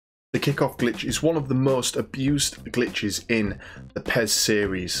The kickoff glitch is one of the most abused glitches in the PES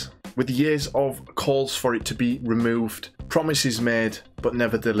series. With years of calls for it to be removed, promises made but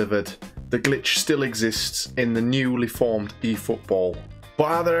never delivered, the glitch still exists in the newly formed eFootball.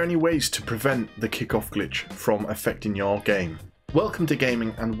 But are there any ways to prevent the kickoff glitch from affecting your game? Welcome to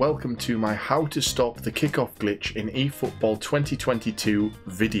gaming and welcome to my how to stop the kickoff glitch in eFootball 2022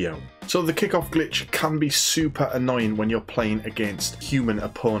 video. So the kickoff glitch can be super annoying when you're playing against human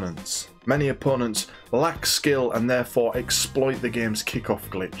opponents. Many opponents lack skill and therefore exploit the game's kickoff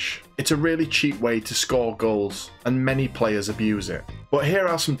glitch. It's a really cheap way to score goals and many players abuse it. But here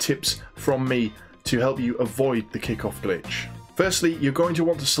are some tips from me to help you avoid the kickoff glitch. Firstly, you're going to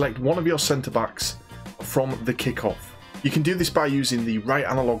want to select one of your centre backs from the kickoff. You can do this by using the right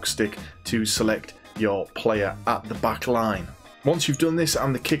analog stick to select your player at the back line. Once you've done this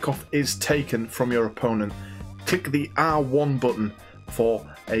and the kickoff is taken from your opponent, click the R1 button for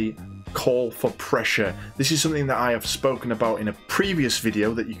a call for pressure. This is something that I have spoken about in a previous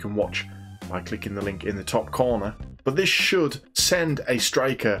video that you can watch by clicking the link in the top corner. But this should send a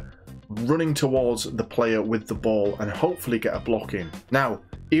striker running towards the player with the ball and hopefully get a block in. Now,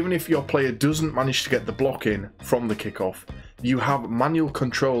 even if your player doesn't manage to get the block in from the kickoff, you have manual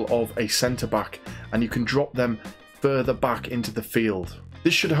control of a centre back and you can drop them further back into the field.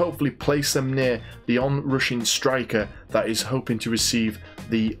 This should hopefully place them near the on-rushing striker that is hoping to receive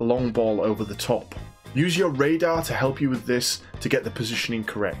the long ball over the top. Use your radar to help you with this to get the positioning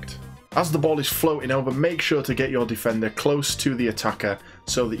correct. As the ball is floating over, make sure to get your defender close to the attacker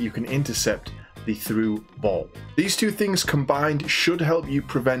so that you can intercept the through ball. These two things combined should help you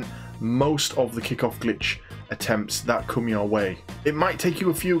prevent most of the kickoff glitch attempts that come your way. It might take you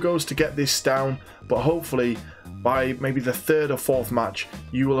a few goes to get this down, but hopefully by maybe the third or fourth match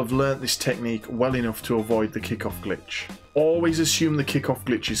you will have learnt this technique well enough to avoid the kickoff glitch. Always assume the kickoff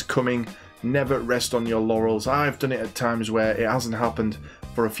glitch is coming, never rest on your laurels. I've done it at times where it hasn't happened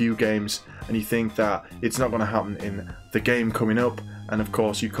for a few games and you think that it's not going to happen in the game coming up, and of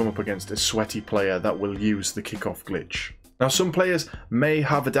course you come up against a sweaty player that will use the kickoff glitch. Now some players may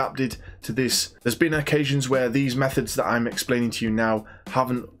have adapted to this. There's been occasions where these methods that I'm explaining to you now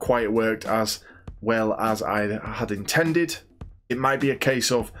haven't quite worked as well as I had intended. It might be a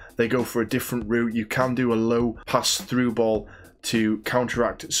case of they go for a different route. You can do a low pass through ball to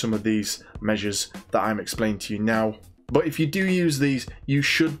counteract some of these measures that I'm explaining to you now. But if you do use these, you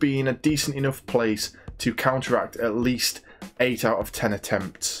should be in a decent enough place to counteract at least 8 out of 10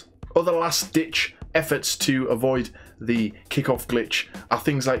 attempts. Other last ditch efforts to avoid the kickoff glitch are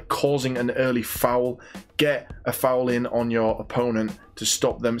things like causing an early foul. Get a foul in on your opponent to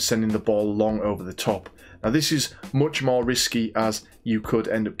stop them sending the ball long over the top. Now this is much more risky as you could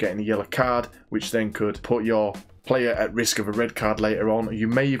end up getting a yellow card, which then could put your player at risk of a red card later on. You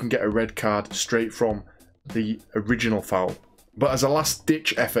may even get a red card straight from the original foul. But as a last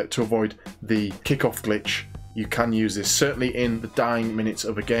ditch effort to avoid the kickoff glitch, you can use this. Certainly in the dying minutes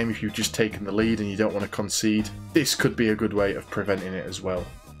of a game, if you've just taken the lead and you don't want to concede, this could be a good way of preventing it as well.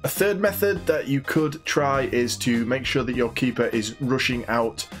 A third method that you could try is to make sure that your keeper is rushing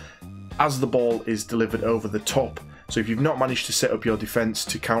out as the ball is delivered over the top. So if you've not managed to set up your defense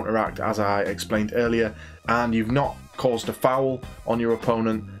to counteract, as I explained earlier, and you've not caused a foul on your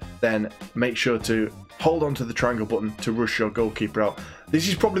opponent, then make sure to hold on to the triangle button to rush your goalkeeper out. This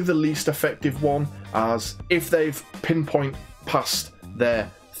is probably the least effective one, as if they've pinpoint passed their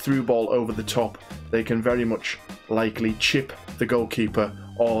through ball over the top, they can very much likely chip the goalkeeper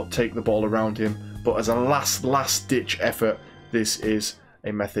or take the ball around him. But as a last ditch effort, this is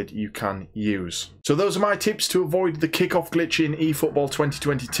a method you can use. So those are my tips to avoid the kickoff glitch in eFootball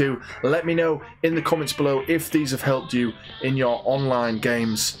 2022. Let me know in the comments below if these have helped you in your online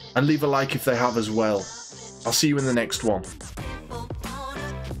games, and leave a like if they have as well. I'll see you in the next one.